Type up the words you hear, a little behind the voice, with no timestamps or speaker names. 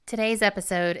Today's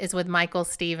episode is with Michael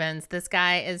Stevens. This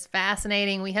guy is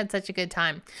fascinating. We had such a good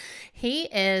time. He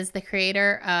is the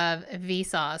creator of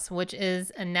Vsauce, which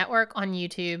is a network on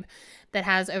YouTube that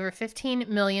has over 15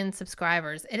 million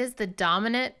subscribers. It is the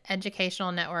dominant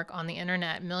educational network on the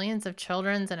internet. Millions of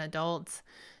children and adults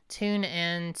tune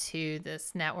in to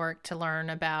this network to learn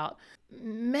about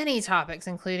many topics,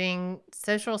 including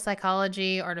social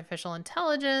psychology, artificial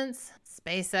intelligence,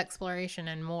 space exploration,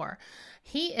 and more.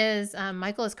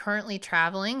 Michael is currently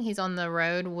traveling. He's on the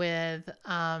road with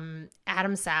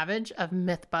Adam Savage of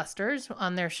Mythbusters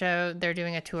on their show. They're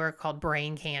doing a tour called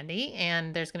Brain Candy,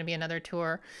 and there's going to be another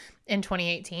tour in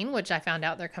 2018, which I found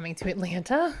out they're coming to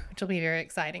Atlanta, which will be very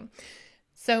exciting.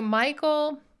 So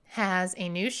Michael has a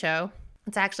new show.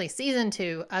 It's actually season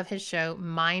 2 of his show,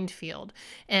 Mindfield.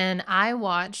 And I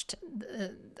watched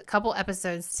a couple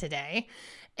episodes today,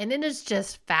 and it is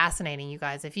just fascinating, you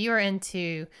guys. If you are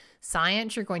into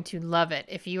science, you're going to love it.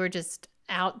 If you are just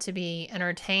out to be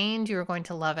entertained, you're going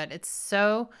to love it. It's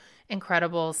so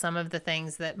incredible, some of the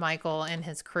things that Michael and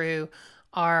his crew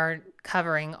are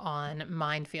covering on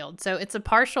Mindfield. So it's a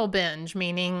partial binge,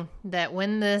 meaning that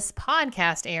when this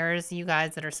podcast airs, you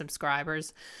guys that are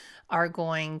subscribers are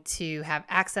going to have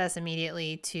access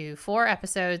immediately to 4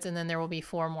 episodes, and then there will be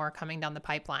 4 more coming down the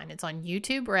pipeline. It's on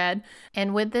YouTube Red.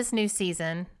 And with this new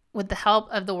season, with the help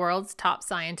of the world's top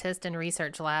scientists and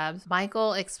research labs,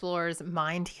 Michael explores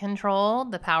mind control,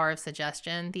 the power of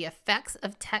suggestion, the effects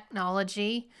of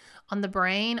technology on the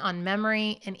brain, on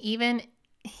memory, and even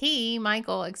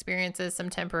Michael, experiences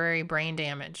some temporary brain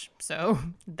damage. So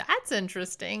that's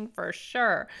interesting for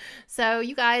sure. So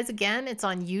you guys, again, it's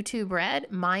on YouTube Red,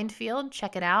 Mindfield.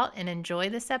 Check it out and enjoy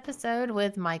this episode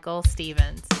with Michael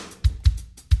Stevens.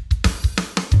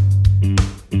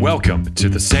 Welcome to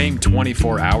the Same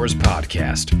 24 Hours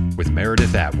podcast with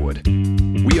Meredith Atwood.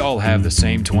 We all have the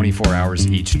same 24 hours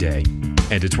each day,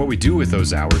 and it's what we do with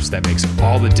those hours that makes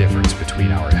all the difference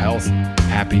between our health,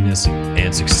 happiness,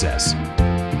 and success.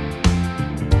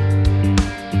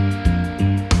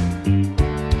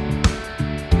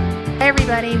 Hey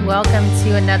everybody, welcome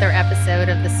to another episode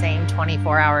of the Same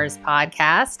 24 Hours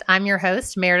podcast. I'm your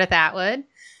host, Meredith Atwood.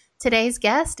 Today's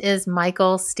guest is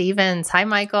Michael Stevens. Hi,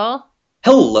 Michael.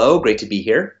 Hello, great to be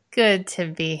here. Good to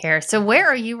be here. So where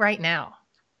are you right now?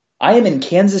 I am in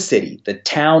Kansas City, the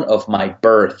town of my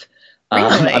birth.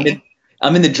 Really?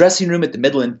 I'm in the dressing room at the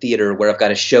Midland Theater where I've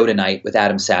got a show tonight with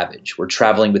Adam Savage. We're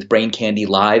traveling with Brain Candy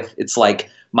Live. It's like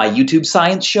my YouTube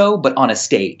science show, but on a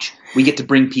stage. We get to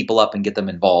bring people up and get them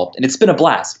involved. And it's been a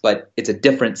blast, but it's a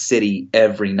different city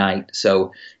every night.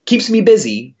 So keeps me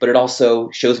busy, but it also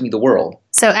shows me the world.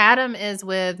 So Adam is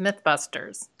with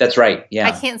Mythbusters. That's right, yeah.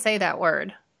 I can't say that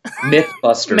word.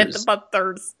 Mythbusters.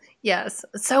 Mythbusters, yes.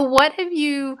 So what have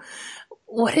you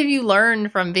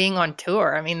learned from being on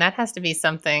tour? I mean, that has to be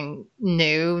something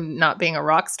new, not being a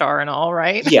rock star and all,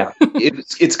 right? Yeah,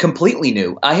 it's completely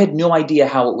new. I had no idea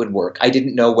how it would work. I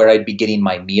didn't know where I'd be getting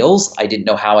my meals. I didn't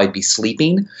know how I'd be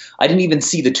sleeping. I didn't even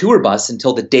see the tour bus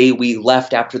until the day we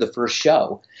left after the first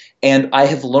show. And I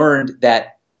have learned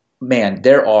that, man,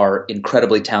 there are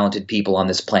incredibly talented people on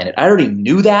this planet. I already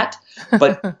knew that,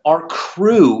 but our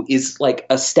crew is like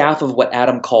a staff of what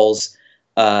Adam calls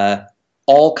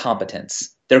all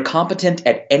competence. They're competent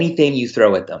at anything you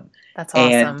throw at them. That's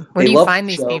awesome. Where do you find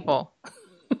these people?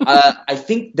 I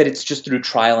think that it's just through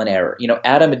trial and error. You know,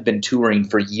 Adam had been touring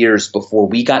for years before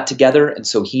we got together, and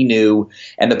so he knew,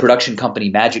 and the production company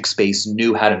Magic Space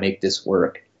knew how to make this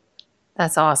work.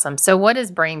 That's awesome. So what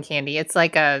is Brain Candy? It's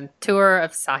like a tour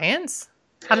of science?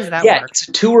 How does that work? Yeah, it's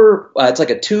a tour. It's like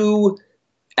a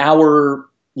 2-hour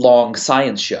long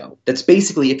science show. That's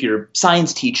basically if your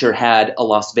science teacher had a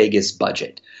Las Vegas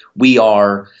budget. We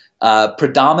are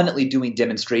predominantly doing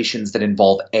demonstrations that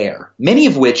involve air, many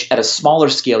of which at a smaller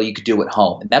scale you could do at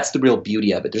home. And that's the real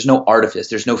beauty of it. There's no artifice.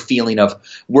 There's no feeling of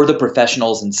we're the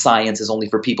professionals and science is only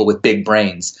for people with big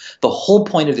brains. The whole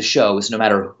point of the show is no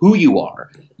matter who you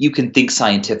are, you can think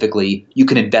scientifically, you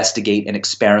can investigate and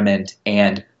experiment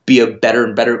and be a better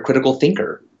and better critical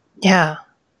thinker. Yeah.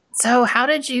 So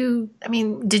did you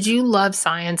love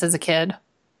science as a kid?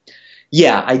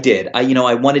 Yeah, I did.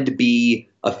 I wanted to be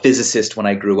a physicist when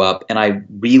I grew up, and I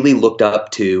really looked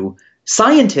up to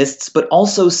scientists, but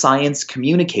also science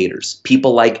communicators,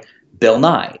 people like Bill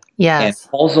Nye and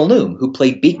Paul Zaloom, who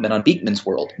played Beakman on Beakman's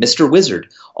World, Mr.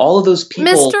 Wizard, all of those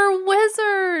people. Mr.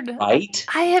 Wizard! Right?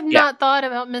 I have not thought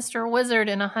about Mr. Wizard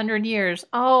in 100 years.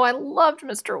 Oh, I loved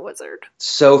Mr. Wizard.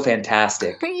 So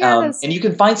fantastic. Yes. And you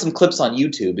can find some clips on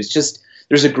YouTube. It's just,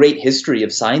 there's a great history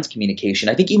of science communication.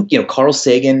 I think, Carl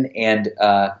Sagan and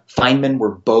Feynman were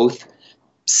both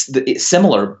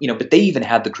similar, but they even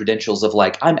had the credentials of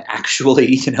like, I'm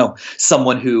actually,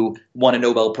 someone who won a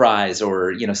Nobel Prize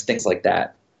or, things like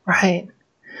that. Right.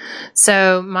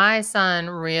 So my son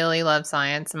really loves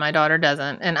science and my daughter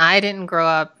doesn't. And I didn't grow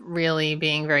up really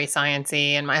being very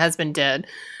sciencey, and my husband did.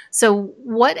 So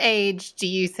what age do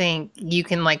you think you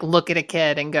can like look at a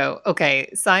kid and go, okay,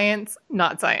 science,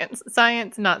 not science,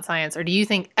 science, not science? Or do you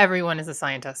think everyone is a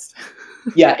scientist?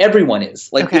 Yeah, everyone is.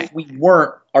 Like, Okay. If we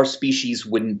weren't, our species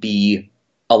wouldn't be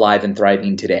alive and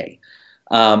thriving today.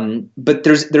 But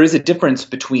there is a difference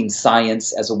between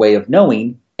science as a way of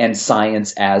knowing and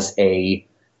science as a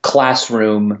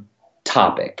classroom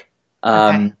topic.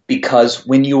 Okay. Because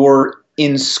when you're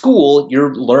in school,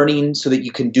 you're learning so that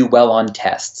you can do well on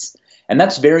tests. And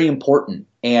that's very important.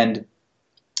 And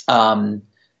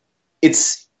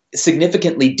it's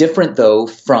significantly different, though,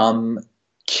 from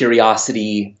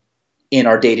curiosity in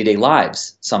our day-to-day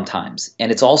lives sometimes.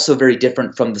 And it's also very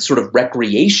different from the sort of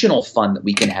recreational fun that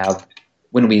we can have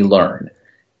when we learn.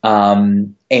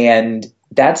 And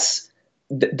that's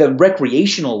the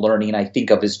recreational learning I think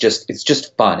of as it's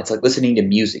just fun. It's like listening to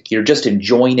music. You're just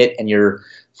enjoying it and you're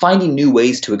finding new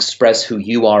ways to express who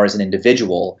you are as an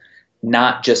individual,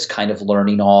 not just kind of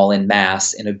learning all in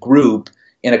mass in a group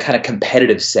in a kind of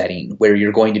competitive setting where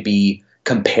you're going to be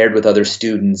compared with other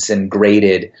students and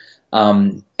graded.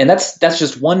 And that's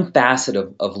just one facet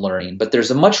of learning, but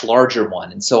there's a much larger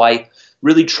one. And so I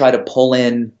really try to pull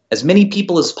in as many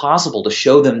people as possible to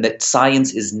show them that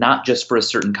science is not just for a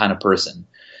certain kind of person.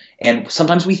 And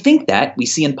sometimes we think that we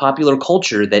see in popular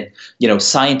culture that,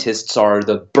 scientists are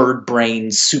the bird brain,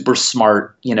 super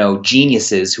smart,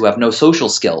 geniuses who have no social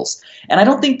skills. And I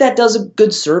don't think that does a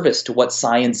good service to what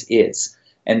science is.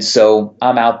 And so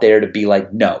I'm out there to be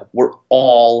like, no, we're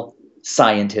all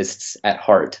scientists at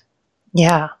heart.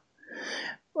 Yeah.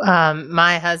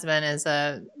 My husband is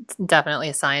definitely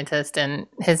a scientist, and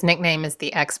his nickname is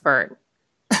the expert.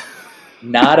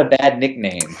 Not a bad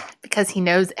nickname. Because he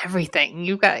knows everything.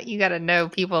 You got to know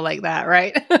people like that,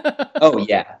 right? Oh,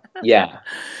 yeah. Yeah.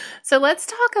 So let's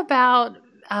talk about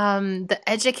the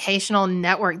educational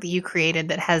network that you created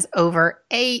that has over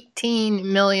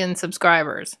 18 million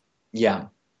subscribers. Yeah.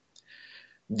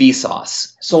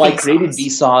 Vsauce. So I created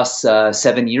Vsauce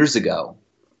 7 years ago.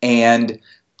 And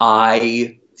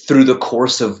I, through the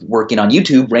course of working on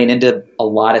YouTube, ran into a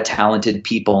lot of talented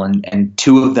people. And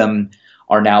two of them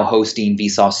are now hosting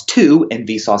Vsauce 2 and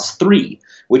Vsauce 3,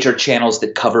 which are channels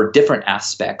that cover different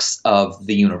aspects of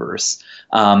the universe.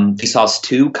 Vsauce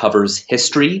 2 covers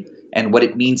history and what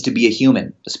it means to be a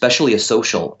human, especially a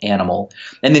social animal.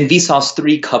 And then Vsauce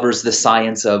 3 covers the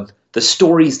science of the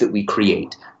stories that we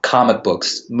create, comic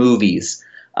books, movies.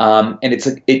 And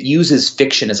it uses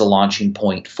fiction as a launching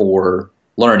point for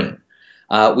learning.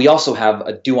 We also have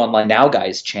a Do Online Now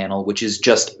Guys channel, which is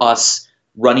just us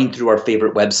running through our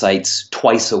favorite websites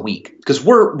twice a week, because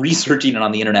we're researching it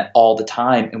on the internet all the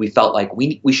time, and we felt like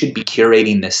we should be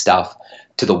curating this stuff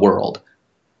to the world.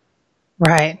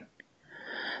 Right.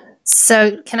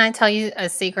 So can I tell you a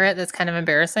secret that's kind of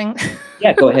embarrassing?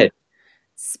 Yeah, go ahead.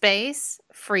 Space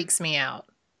freaks me out.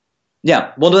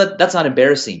 Yeah, well, that's not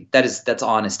embarrassing. That's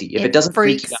honesty. If it doesn't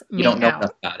freak you out, you don't know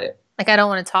enough about it. Like, I don't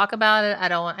want to talk about it.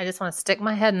 I just want to stick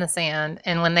my head in the sand.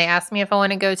 And when they ask me if I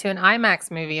want to go to an IMAX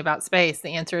movie about space, the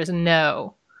answer is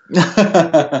no.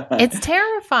 It's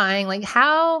terrifying. Like,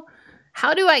 how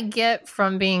do I get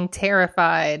from being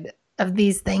terrified of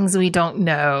these things we don't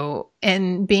know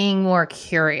and being more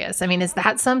curious? I mean, is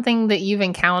that something that you've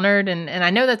encountered? And I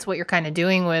know that's what you're kind of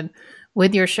doing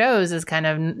with your shows, is kind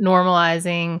of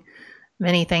normalizing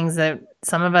many things that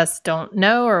some of us don't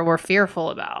know or we're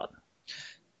fearful about.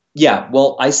 Yeah,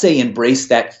 well, I say embrace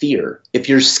that fear. If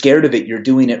you're scared of it, you're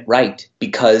doing it right,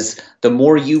 because the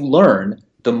more you learn,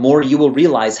 the more you will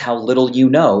realize how little you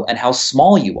know and how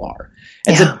small you are.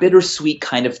 It's a bittersweet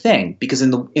kind of thing, because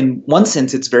in one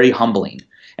sense, it's very humbling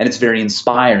and it's very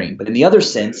inspiring. But in the other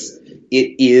sense,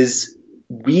 it is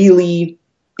really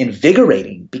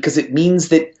invigorating, because it means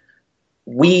that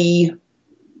we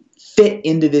fit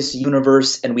into this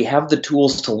universe and we have the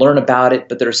tools to learn about it,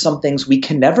 but there are some things we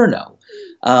can never know.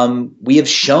 We have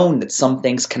shown that some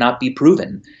things cannot be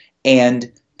proven,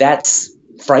 and that's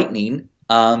frightening.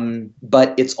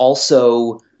 But it's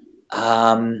also,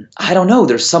 I don't know,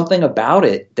 there's something about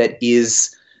it that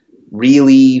is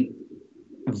really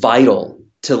vital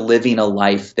to living a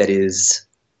life that is,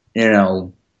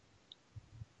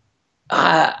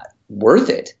 worth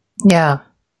it. Yeah.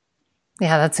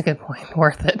 Yeah, that's a good point.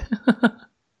 Worth it.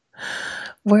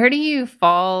 Where do you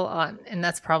fall on, and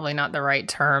that's probably not the right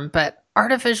term, but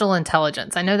artificial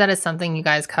intelligence? I know that is something you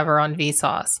guys cover on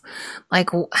Vsauce. Like,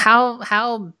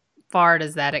 how far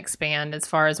does that expand as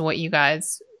far as what you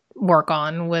guys work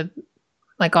on with,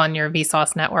 like, on your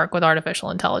Vsauce network with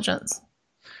artificial intelligence?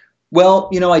 Well,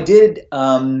 I did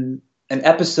an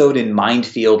episode in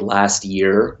Mindfield last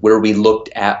year where we looked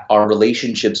at our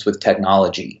relationships with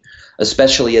technology,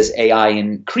 especially as AI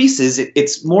increases.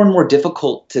 It's more and more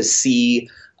difficult to see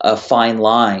a fine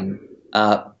line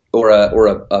or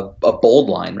a bold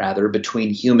line, rather,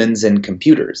 between humans and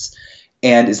computers.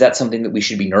 And is that something that we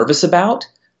should be nervous about?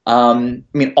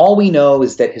 All we know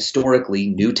is that historically,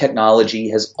 new technology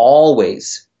has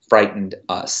always frightened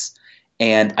us.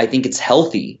 And I think it's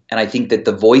healthy. And I think that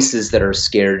the voices that are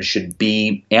scared should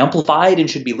be amplified and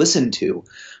should be listened to.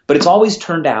 But it's always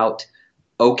turned out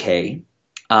okay.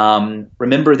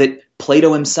 Remember that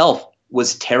Plato himself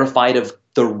was terrified of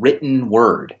the written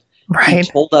word. Right.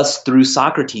 He told us through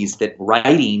Socrates that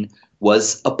writing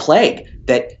was a plague,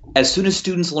 that as soon as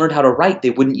students learned how to write, they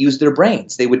wouldn't use their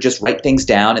brains. They would just write things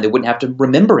down and they wouldn't have to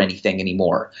remember anything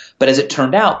anymore. But as it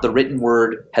turned out, the written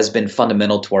word has been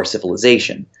fundamental to our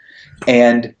civilization.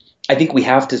 And I think we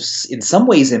have to, in some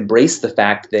ways, embrace the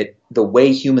fact that the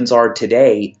way humans are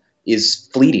today is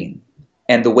fleeting.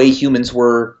 And the way humans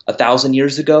were 1,000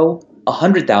 years ago,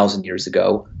 100,000 years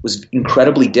ago, was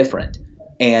incredibly different.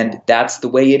 And that's the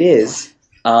way it is.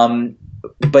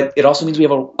 But it also means we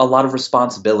have a lot of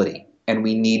responsibility, and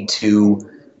we need to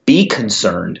be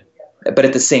concerned. But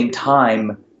at the same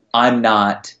time, I'm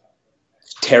not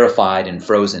terrified and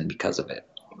frozen because of it.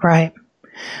 Right.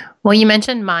 Well, you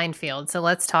mentioned Mindfield, so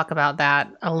let's talk about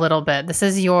that a little bit. This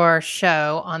is your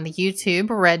show on the YouTube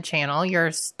Red channel.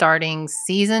 You're starting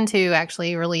season 2,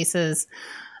 actually releases,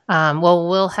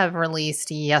 will have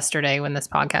released yesterday when this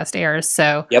podcast airs.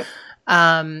 So, yep.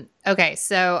 Okay,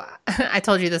 so I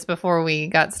told you this before we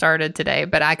got started today,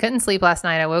 but I couldn't sleep last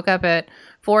night. I woke up at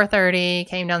 4:30,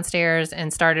 came downstairs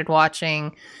and started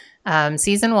watching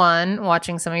season 1,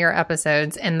 watching some of your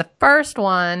episodes. And the first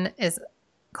one is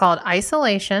called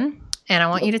Isolation, and I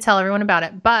want you to tell everyone about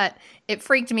it, but it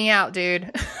freaked me out,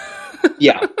 dude.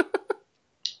 Yeah.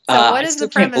 So what is the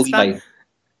premise?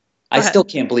 I still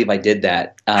can't believe I did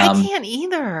that. I can't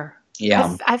either.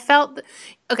 Yeah. I felt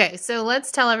okay. So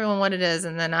let's tell everyone what it is,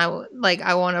 and then I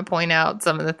want to point out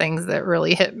some of the things that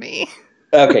really hit me.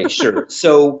 Okay, sure.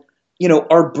 So,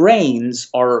 our brains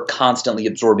are constantly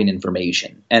absorbing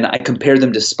information, and I compare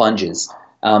them to sponges.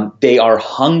 They are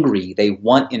hungry. They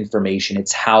want information.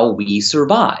 It's how we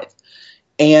survive.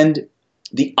 And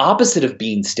the opposite of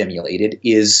being stimulated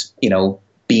is,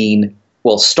 being,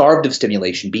 starved of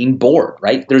stimulation, being bored,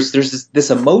 right? There's this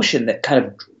emotion that kind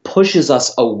of pushes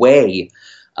us away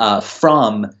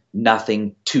from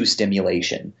nothing to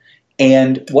stimulation.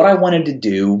 And what I wanted to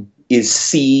do is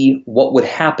see what would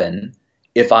happen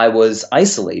if I was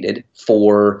isolated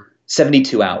for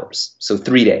 72 hours, so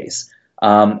 3 days.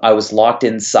 I was locked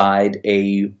inside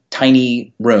a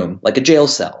tiny room, like a jail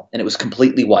cell, and it was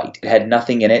completely white. It had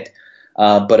nothing in it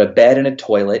but a bed and a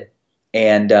toilet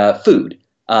and food,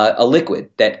 a liquid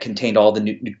that contained all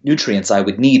the nutrients I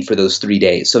would need for those 3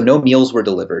 days. So no meals were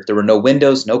delivered. There were no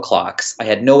windows, no clocks. I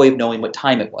had no way of knowing what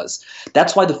time it was.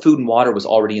 That's why the food and water was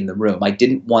already in the room. I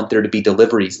didn't want there to be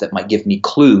deliveries that might give me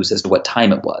clues as to what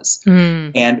time it was.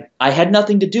 Mm. And I had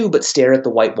nothing to do but stare at the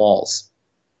white walls.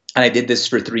 And I did this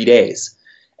for 3 days.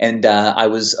 And I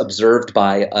was observed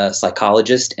by a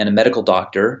psychologist and a medical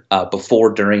doctor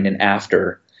before, during, and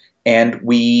after. And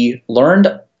we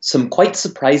learned some quite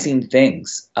surprising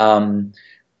things.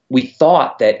 We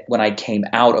thought that when I came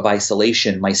out of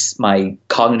isolation, my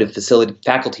cognitive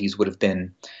faculties would have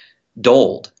been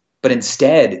dulled. But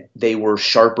instead, they were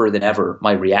sharper than ever.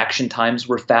 My reaction times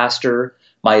were faster.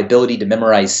 My ability to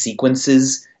memorize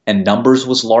sequences and numbers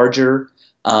was larger.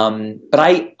 But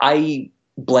I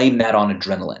blame that on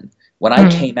adrenaline. When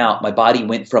I came out, my body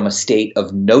went from a state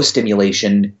of no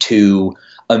stimulation to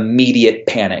immediate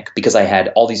panic because I had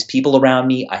all these people around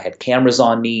me. I had cameras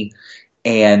on me,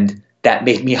 and that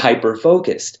made me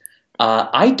hyper-focused.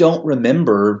 I don't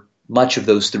remember much of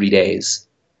those 3 days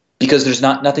because there's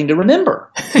nothing to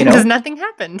remember. Because nothing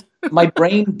happened. My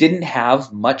brain didn't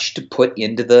have much to put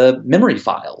into the memory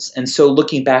files. And so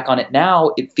looking back on it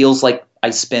now, it feels like I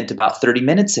spent about 30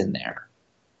 minutes in there.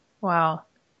 Wow.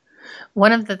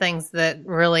 One of the things that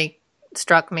really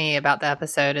struck me about the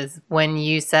episode is when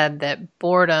you said that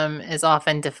boredom is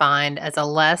often defined as a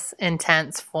less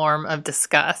intense form of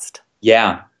disgust.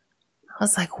 Yeah. I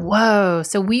was like, whoa.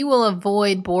 So we will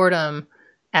avoid boredom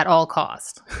at all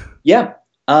costs. Yeah.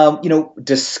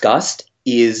 Disgust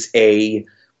is a,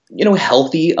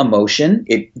 healthy emotion.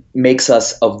 It makes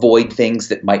us avoid things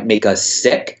that might make us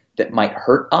sick, that might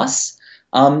hurt us.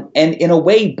 And in a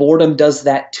way, boredom does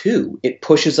that too. It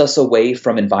pushes us away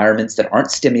from environments that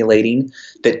aren't stimulating,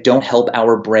 that don't help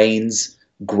our brains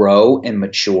grow and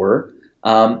mature.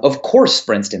 Of course,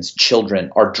 for instance,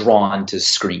 children are drawn to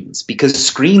screens because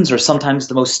screens are sometimes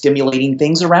the most stimulating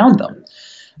things around them.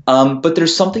 But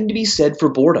there's something to be said for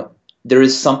boredom. There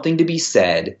is something to be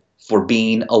said for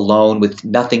being alone with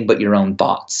nothing but your own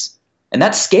thoughts. And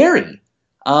that's scary.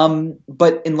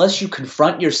 But unless you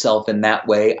confront yourself in that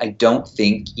way, I don't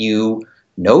think you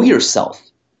know yourself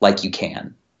like you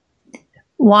can.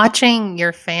 Watching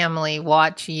your family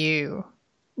watch you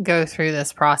go through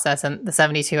this process and the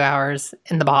 72 hours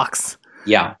in the box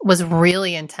was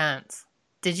really intense.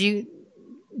 Did you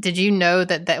know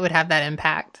that would have that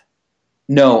impact?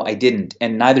 No, I didn't.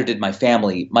 And neither did my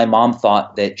family. My mom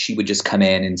thought that she would just come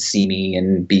in and see me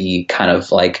and be kind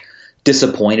of like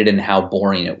disappointed in how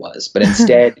boring it was. But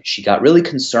instead, she got really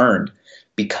concerned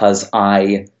because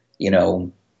it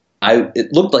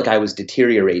looked like I was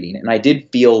deteriorating, and I did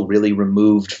feel really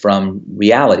removed from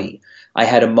reality. I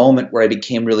had a moment where I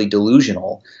became really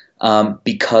delusional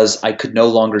because I could no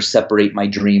longer separate my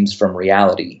dreams from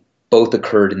reality. Both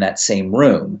occurred in that same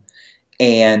room.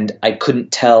 And I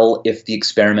couldn't tell if the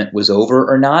experiment was over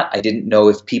or not. I didn't know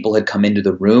if people had come into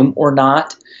the room or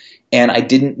not. And I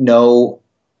didn't know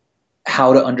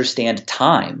how to understand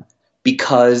time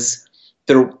because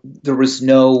there was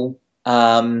no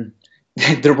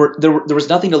there was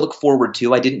nothing to look forward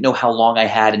to. I didn't know how long I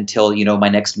had until my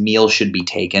next meal should be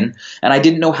taken, and I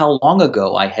didn't know how long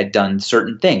ago I had done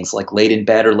certain things like laid in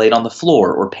bed or laid on the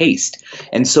floor or paced.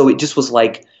 And so it just was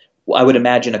like I would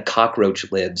imagine a cockroach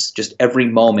lives. Just every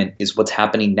moment is what's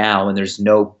happening now, and there's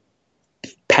no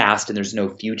past and there's no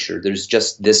future. There's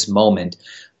just this moment.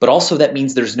 But also that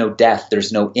means there's no death,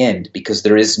 there's no end, because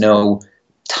there is no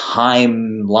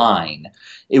timeline.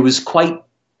 It was quite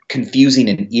confusing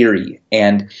and eerie.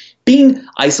 And being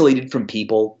isolated from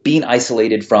people, being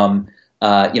isolated from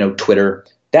Twitter,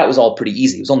 that was all pretty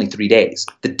easy. It was only 3 days.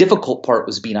 The difficult part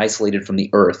was being isolated from the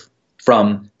earth,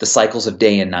 from the cycles of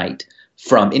day and night,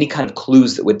 from any kind of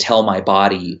clues that would tell my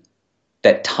body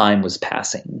that time was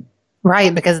passing.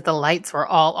 Right, because the lights were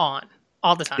all on.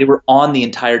 All the time. They were on the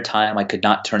entire time. I could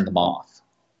not turn them off.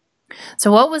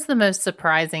 So what was the most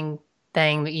surprising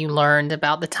thing that you learned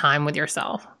about the time with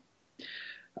yourself?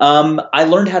 I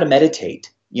learned how to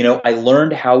meditate. I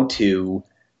learned how to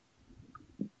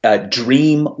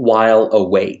dream while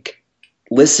awake.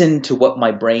 Listen to what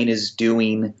my brain is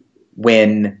doing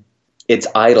when it's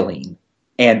idling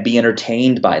and be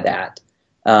entertained by that.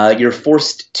 You're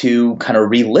forced to kind of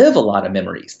relive a lot of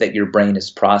memories that your brain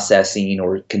is processing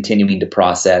or continuing to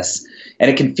process, and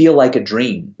it can feel like a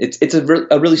dream. It's a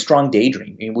really strong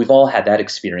daydream. I mean, we've all had that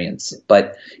experience,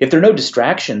 but if there are no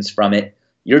distractions from it,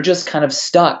 you're just kind of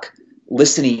stuck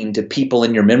listening to people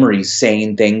in your memories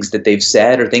saying things that they've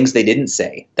said or things they didn't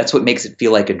say. That's what makes it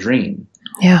feel like a dream.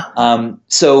 Yeah. I'm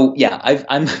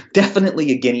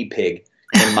definitely a guinea pig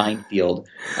in Mindfield.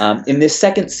 In this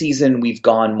second season, we've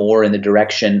gone more in the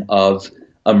direction of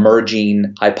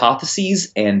emerging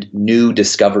hypotheses and new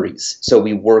discoveries. So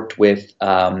we worked with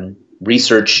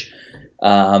research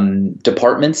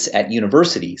departments at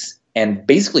universities and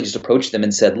basically just approached them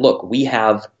and said, look, we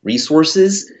have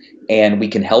resources and we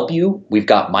can help you. We've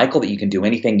got Michael that you can do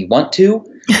anything you want to.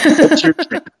 What's your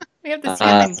dream? We have this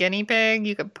human guinea pig.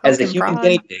 You could poke as a human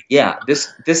guinea pig. Yeah,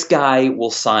 this guy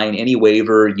will sign any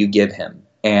waiver you give him,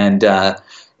 and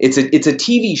it's a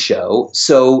TV show.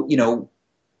 So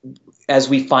as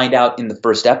we find out in the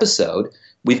first episode,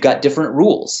 we've got different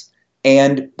rules,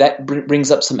 and that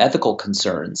brings up some ethical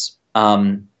concerns.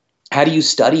 How do you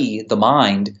study the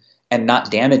mind and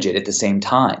not damage it at the same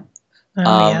time?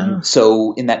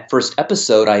 So in that first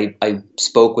episode, I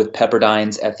spoke with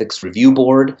Pepperdine's Ethics Review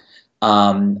Board.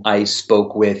 I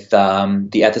spoke with the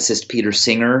ethicist Peter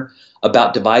Singer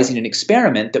about devising an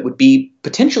experiment that would be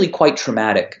potentially quite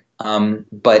traumatic.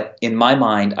 But in my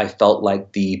mind, I felt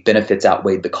like the benefits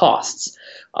outweighed the costs.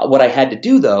 What I had to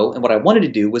do, though, and what I wanted to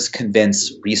do was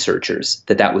convince researchers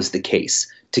that that was the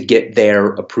case to get their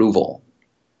approval.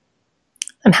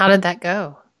 And how did that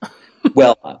go?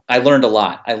 Well, I learned a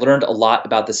lot. I learned a lot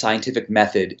about the scientific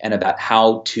method and about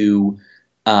how to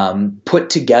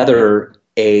put together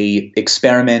a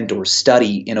experiment or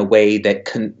study in a way that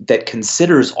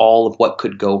considers all of what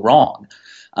could go wrong.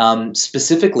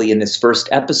 Specifically, in this first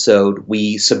episode,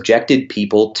 we subjected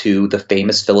people to the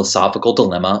famous philosophical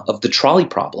dilemma of the trolley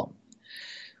problem.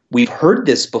 We've heard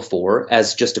this before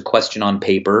as just a question on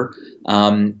paper.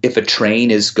 If a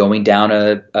train is going down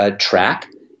a track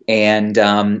and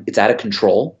it's out of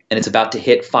control and it's about to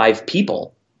hit 5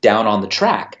 people, down on the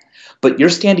track. But you're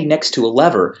standing next to a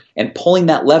lever, and pulling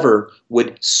that lever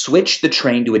would switch the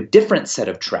train to a different set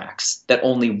of tracks that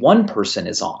only one person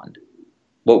is on.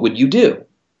 What would you do?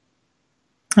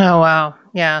 Oh, wow.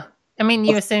 Yeah. I mean,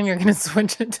 you assume you're going to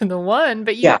switch it to the one,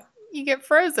 but you get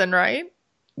frozen, right?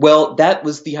 Well, that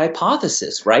was the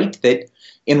hypothesis, right? That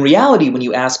in reality, when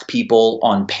you ask people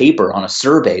on paper, on a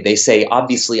survey, they say,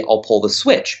 obviously, I'll pull the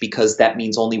switch because that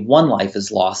means only one life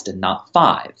is lost and not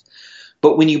 5.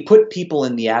 But when you put people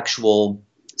in the actual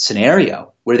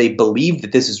scenario where they believe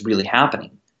that this is really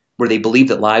happening, where they believe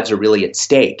that lives are really at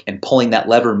stake, and pulling that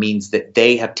lever means that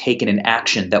they have taken an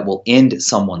action that will end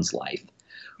someone's life,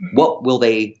 what will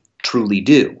they truly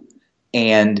do?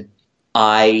 And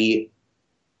I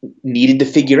needed to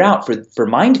figure out for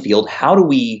Mindfield, how do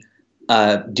we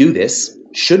do this?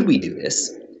 Should we do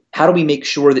this? How do we make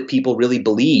sure that people really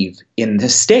believe in the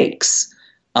stakes?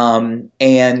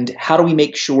 And how do we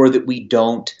make sure that we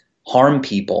don't harm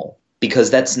people?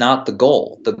 Because that's not the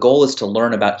goal. The goal is to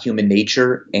learn about human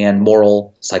nature and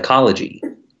moral psychology.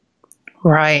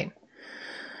 Right.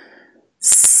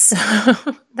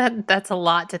 So that's a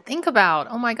lot to think about.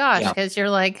 Oh my gosh, because you're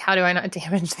like, how do I not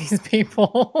damage these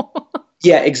people?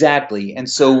 Yeah, exactly. And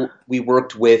so we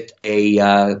worked with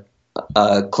a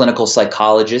clinical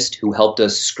psychologist who helped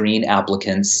us screen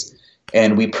applicants,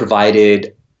 and we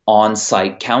provided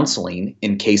on-site counseling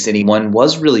in case anyone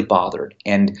was really bothered.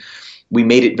 And we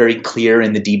made it very clear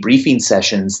in the debriefing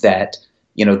sessions that,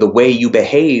 the way you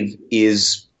behave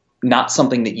is not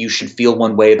something that you should feel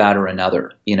one way about or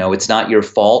another. It's not your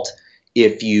fault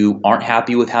if you aren't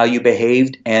happy with how you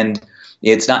behaved, and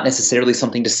it's not necessarily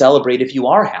something to celebrate if you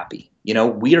are happy.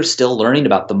 We are still learning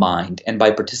about the mind, and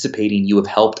by participating, you have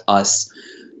helped us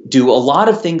do a lot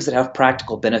of things that have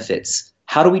practical benefits.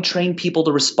 How do we train people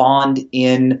to respond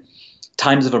in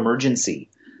times of emergency?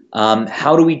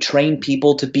 How do we train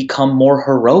people to become more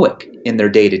heroic in their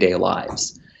day-to-day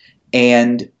lives?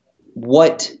 And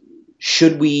what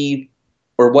should we,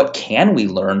 or what can we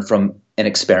learn from an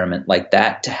experiment like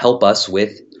that to help us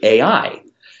with AI?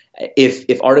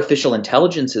 If artificial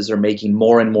intelligences are making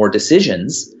more and more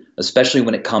decisions, especially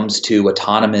when it comes to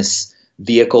autonomous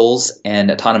vehicles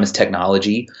and autonomous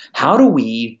technology, how do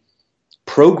we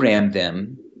program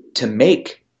them to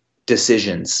make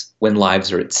decisions when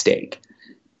lives are at stake?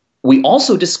 We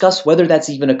also discuss whether that's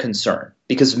even a concern,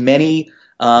 because many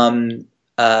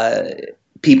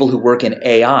people who work in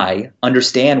AI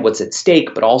understand what's at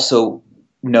stake, but also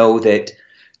know that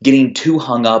getting too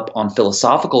hung up on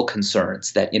philosophical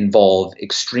concerns that involve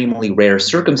extremely rare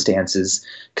circumstances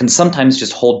can sometimes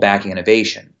just hold back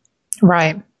innovation.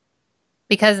 Right.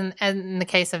 Because in the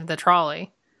case of the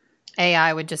trolley,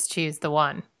 AI would just choose the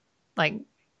one, like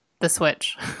the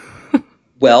switch.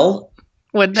 Well,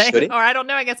 would they? Or I don't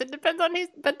know. I guess it depends on who's.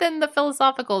 But then the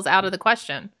philosophical is out of the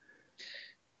question.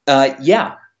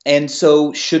 Yeah. And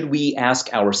so should we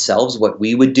ask ourselves what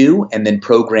we would do and then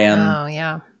program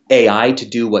AI to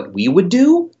do what we would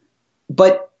do?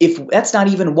 But if that's not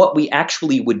even what we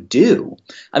actually would do,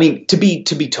 I mean, to be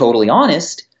totally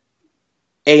honest,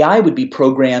 AI would be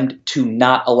programmed to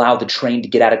not allow the train to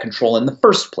get out of control in the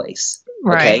first place.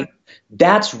 Right. Okay?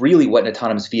 That's really what an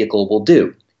autonomous vehicle will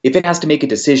do. If it has to make a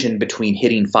decision between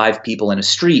hitting 5 people in a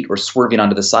street or swerving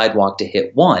onto the sidewalk to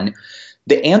hit one,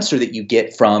 the answer that you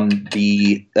get from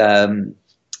the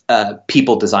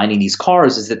people designing these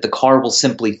cars is that the car will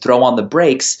simply throw on the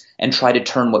brakes and try to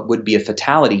turn what would be a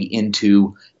fatality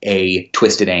into a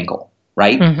twisted angle,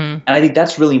 right? Mm-hmm. And I think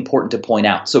that's really important to point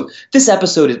out. So this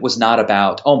episode was not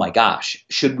about, oh my gosh,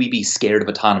 should we be scared of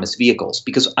autonomous vehicles?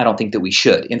 Because I don't think that we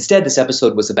should. Instead, this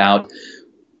episode was about,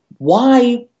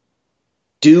 why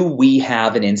do we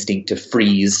have an instinct to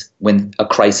freeze when a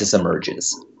crisis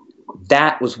emerges?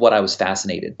 That was what I was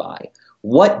fascinated by.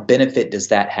 What benefit does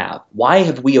that have? Why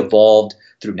have we evolved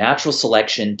through natural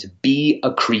selection to be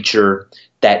a creature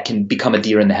that can become a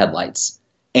deer in the headlights?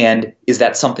 And is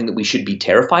that something that we should be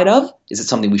terrified of? Is it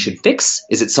something we should fix?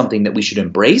 Is it something that we should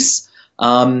embrace?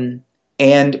 And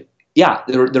yeah,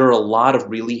 there are a lot of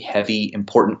really heavy,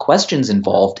 important questions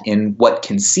involved in what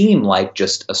can seem like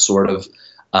just a sort of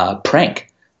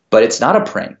prank. But it's not a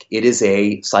prank. It is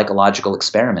a psychological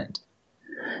experiment.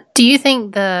 Do you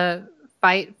think the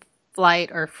fight, flight,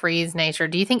 or freeze nature,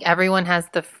 do you think everyone has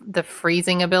the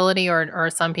freezing ability, or are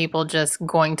some people just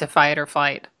going to fight or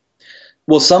flight?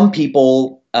 Well, some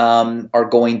people are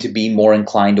going to be more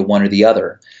inclined to one or the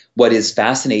other. What is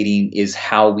fascinating is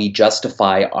how we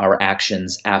justify our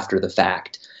actions after the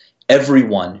fact.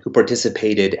 Everyone who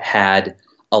participated had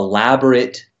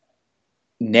elaborate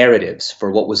narratives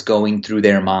for what was going through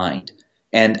their mind.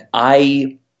 And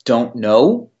I don't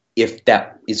know if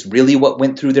that is really what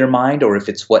went through their mind or if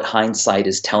it's what hindsight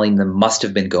is telling them must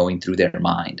have been going through their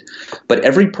mind. But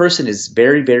every person is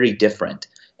very, very different,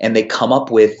 and they come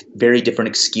up with very different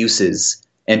excuses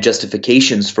and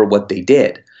justifications for what they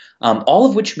did, all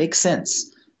of which make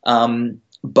sense.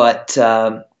 But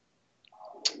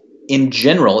in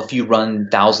general, if you run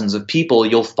thousands of people,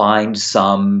 you'll find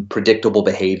some predictable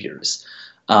behaviors.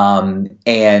 And,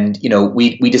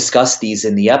 we discussed these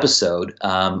in the episode.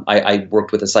 I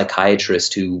worked with a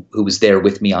psychiatrist who was there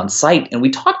with me on site, and we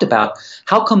talked about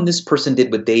how come this person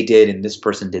did what they did and this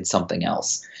person did something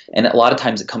else. And a lot of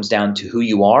times it comes down to who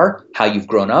you are, how you've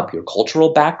grown up, your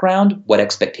cultural background, what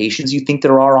expectations you think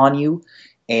there are on you.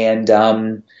 And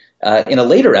in a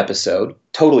later episode,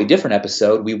 totally different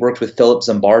episode, we worked with Philip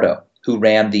Zimbardo, who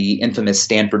ran the infamous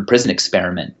Stanford prison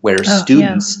experiment, where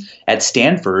students at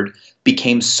Stanford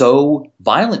became so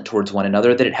violent towards one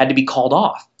another that it had to be called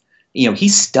off. He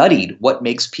studied what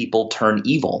makes people turn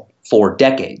evil for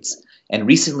decades. And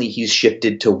recently he's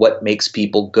shifted to what makes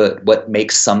people good, what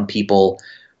makes some people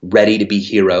ready to be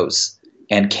heroes.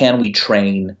 And can we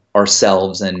train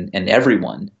ourselves and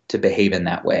everyone to behave in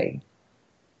that way?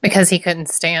 Because he couldn't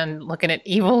stand looking at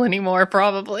evil anymore,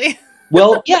 probably.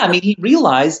 Well, yeah, he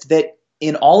realized that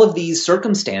in all of these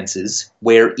circumstances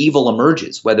where evil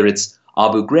emerges, whether it's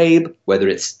Abu Ghraib, whether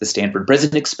it's the Stanford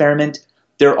prison experiment,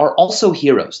 there are also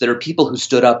heroes. There are people who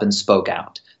stood up and spoke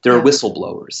out. There are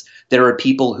whistleblowers. There are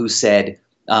people who said,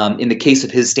 in the case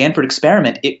of his Stanford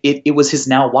experiment, it was his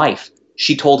now wife.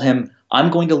 She told him, "I'm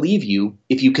going to leave you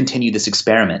if you continue this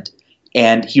experiment."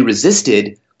 And he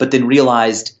resisted, but then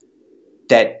realized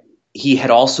that he had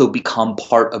also become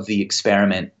part of the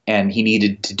experiment and he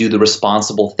needed to do the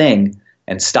responsible thing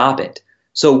and stop it.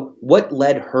 So what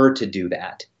led her to do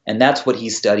that? And that's what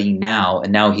he's studying now.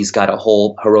 And now he's got a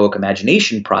whole Heroic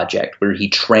Imagination project where he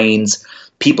trains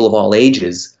people of all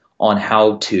ages on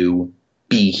how to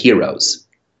be heroes.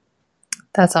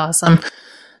 That's awesome.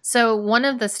 So one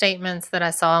of the statements that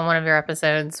I saw in one of your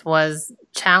episodes was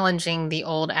challenging the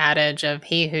old adage of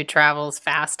he who travels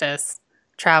fastest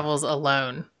travels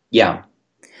alone. Yeah.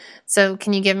 So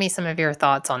can you give me some of your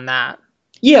thoughts on that?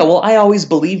 Yeah, well, I always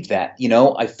believed that.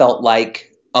 I felt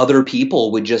like other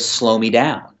people would just slow me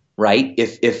down, right?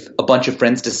 If a bunch of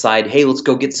friends decide, hey, let's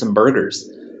go get some burgers,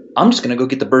 I'm just going to go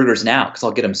get the burgers now because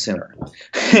I'll get them sooner.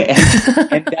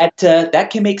 and that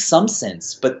can make some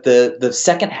sense. But the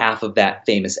second half of that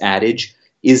famous adage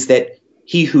is that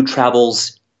he who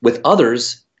travels with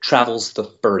others travels the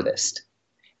furthest.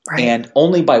 Right. And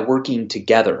only by working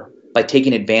together, by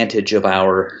taking advantage of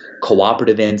our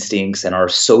cooperative instincts and our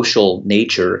social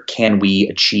nature, can we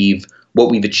achieve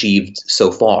what we've achieved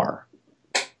so far.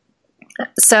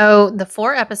 So the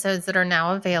 4 episodes that are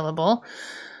now available,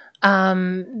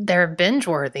 they're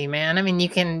binge-worthy, man. You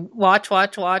can watch.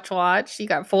 You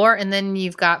got 4, and then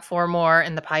you've got 4 more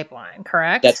in the pipeline,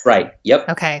 correct? That's right. Yep.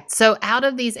 Okay. So out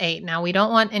of these 8, now we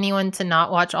don't want anyone to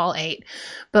not watch all 8,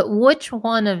 but which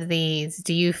one of these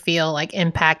do you feel like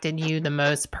impacted you the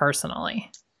most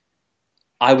personally?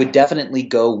 I would definitely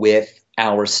go with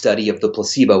our study of the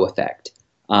placebo effect.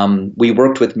 We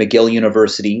worked with McGill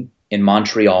University in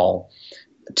Montreal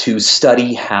to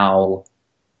study how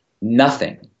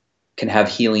nothing can have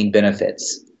healing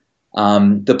benefits.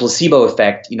 The placebo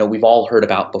effect, we've all heard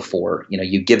about before.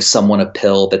 You give someone a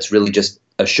pill that's really just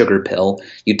a sugar pill.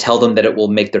 You tell them that it will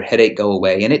make their headache go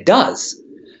away, and it does.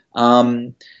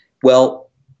 Well,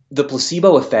 the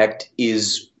placebo effect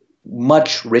is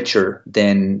much richer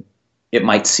than it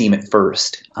might seem at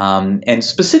first. And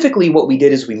specifically what we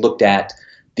did is we looked at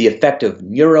the effect of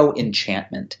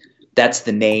neuroenchantment. That's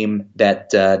the name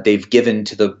that they've given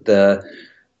to the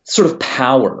sort of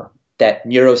power that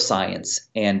neuroscience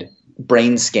and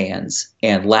brain scans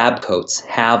and lab coats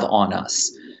have on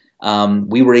us.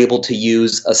 We were able to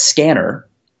use a scanner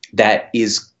that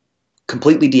is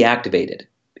completely deactivated.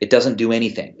 It doesn't do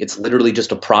anything. It's literally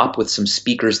just a prop with some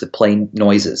speakers that play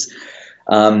noises.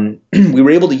 We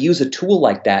were able to use a tool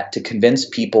like that to convince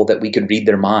people that we could read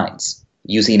their minds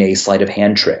using a sleight of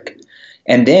hand trick.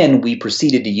 And then we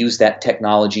proceeded to use that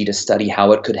technology to study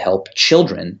how it could help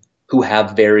children who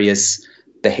have various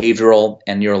behavioral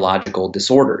and neurological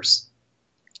disorders.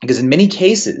 Because in many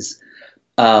cases,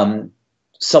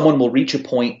 someone will reach a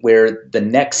point where the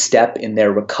next step in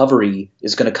their recovery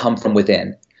is going to come from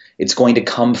within. It's going to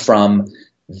come from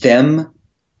them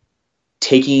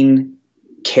taking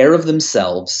care of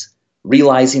themselves,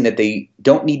 realizing that they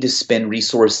don't need to spend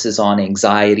resources on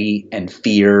anxiety and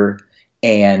fear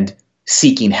and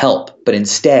seeking help, but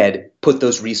instead put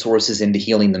those resources into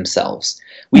healing themselves.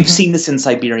 We've seen this in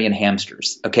Siberian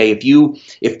hamsters. Okay,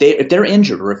 if they're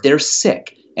injured or if they're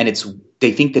sick and it's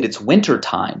they think that it's winter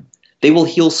time, they will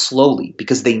heal slowly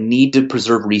because they need to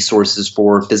preserve resources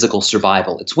for physical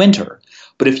survival. It's winter.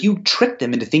 But if you trick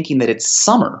them into thinking that it's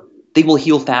summer, they will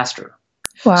heal faster.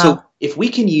 Wow. So if we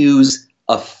can use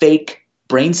a fake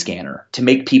brain scanner to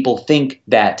make people think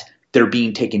that they're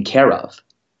being taken care of,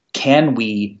 can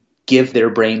we give their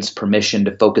brains permission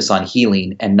to focus on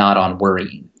healing and not on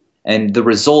worrying? And the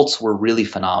results were really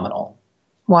phenomenal.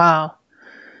 Wow.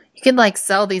 You could like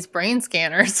sell these brain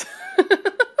scanners.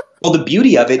 Well, the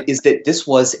beauty of it is that this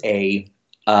was a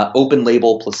open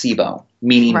label placebo,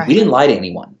 meaning we didn't lie to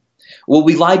anyone. Well,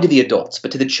 we lied to the adults,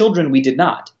 but to the children, we did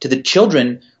not. To the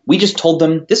children, we just told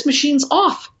them this machine's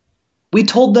off. We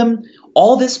told them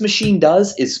all this machine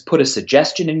does is put a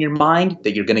suggestion in your mind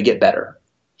that you're going to get better.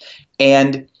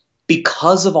 And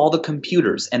because of all the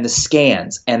computers and the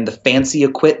scans and the fancy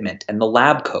equipment and the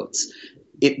lab coats,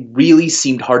 it really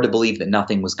seemed hard to believe that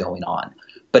nothing was going on.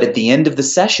 But at the end of the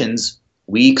sessions,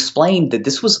 we explained that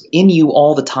this was in you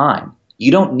all the time.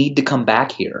 You don't need to come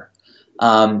back here.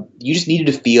 You just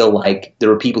needed to feel like there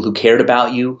were people who cared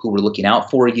about you, who were looking out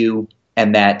for you,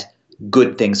 and that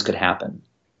good things could happen.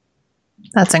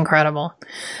 That's incredible.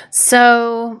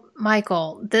 So,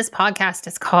 Michael, this podcast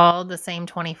is called The Same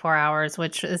 24 Hours,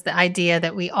 which is the idea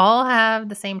that we all have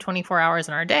the same 24 hours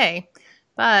in our day.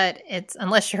 But it's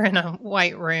unless you're in a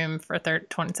white room for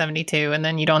 2072 and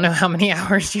then you don't know how many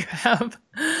hours you have.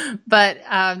 But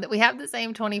we have the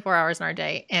same 24 hours in our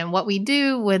day. And what we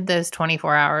do with those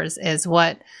 24 hours is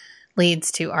what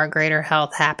leads to our greater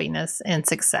health, happiness, and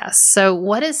success. So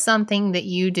what is something that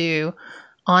you do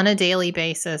on a daily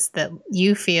basis that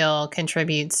you feel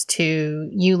contributes to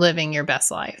you living your best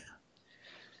life?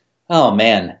 Oh,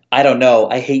 man, I don't know.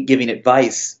 I hate giving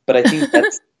advice, but I think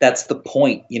that's the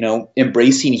point. You know,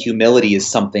 embracing humility is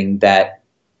something that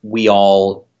we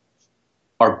all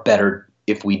are better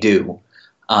if we do.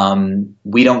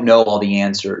 We don't know all the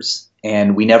answers,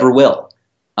 and we never will.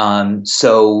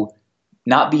 So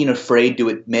not being afraid to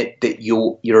admit that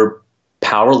you're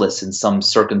powerless in some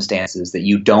circumstances, that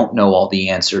you don't know all the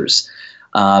answers,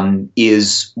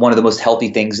 is one of the most healthy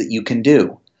things that you can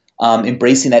do.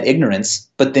 Embracing that ignorance,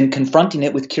 but then confronting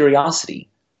it with curiosity.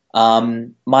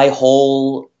 My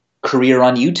whole career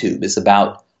on YouTube is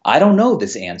about, I don't know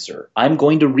this answer. I'm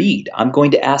going to read. I'm going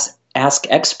to ask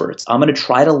experts. I'm going to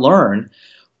try to learn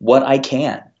what I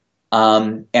can.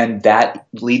 And that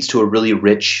leads to a really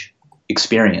rich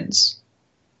experience.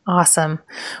 Awesome.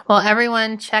 Well,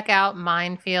 everyone check out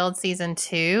Mindfield Season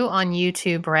 2 on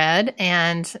YouTube Red.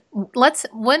 And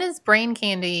when is Brain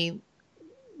Candy?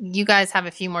 You guys have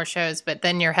a few more shows, but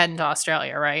then you're heading to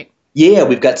Australia, right? Yeah,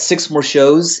 we've got 6 more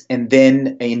shows. And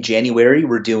then in January,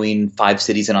 we're doing 5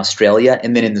 cities in Australia.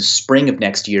 And then in the spring of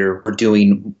next year, we're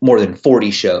doing more than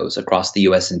 40 shows across the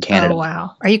U.S. and Canada. Oh,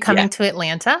 wow. Are you coming to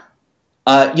Atlanta?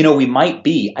 We might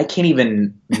be. I can't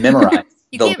even memorize.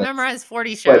 You can't memorize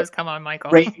 40 shows. Come on,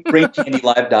 Michael.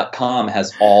 BrainCandyLive.com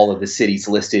has all of the cities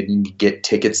listed, and you can get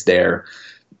tickets there.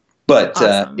 But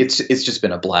awesome. It's just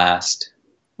been a blast.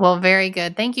 Well, very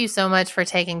good. Thank you so much for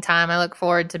taking time. I look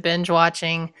forward to binge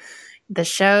watching the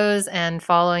shows and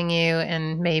following you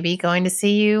and maybe going to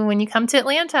see you when you come to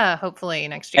Atlanta, hopefully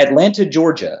next year. Atlanta,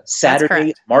 Georgia,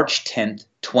 Saturday, March 10th,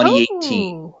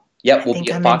 2018. Oh, yep, we'll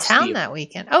be at Fox in town Theater that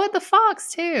weekend. Oh, at the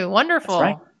Fox too. Wonderful.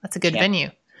 That's right. That's a good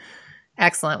venue.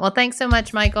 Excellent. Well, thanks so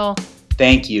much, Michael.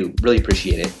 Thank you. Really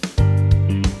appreciate it.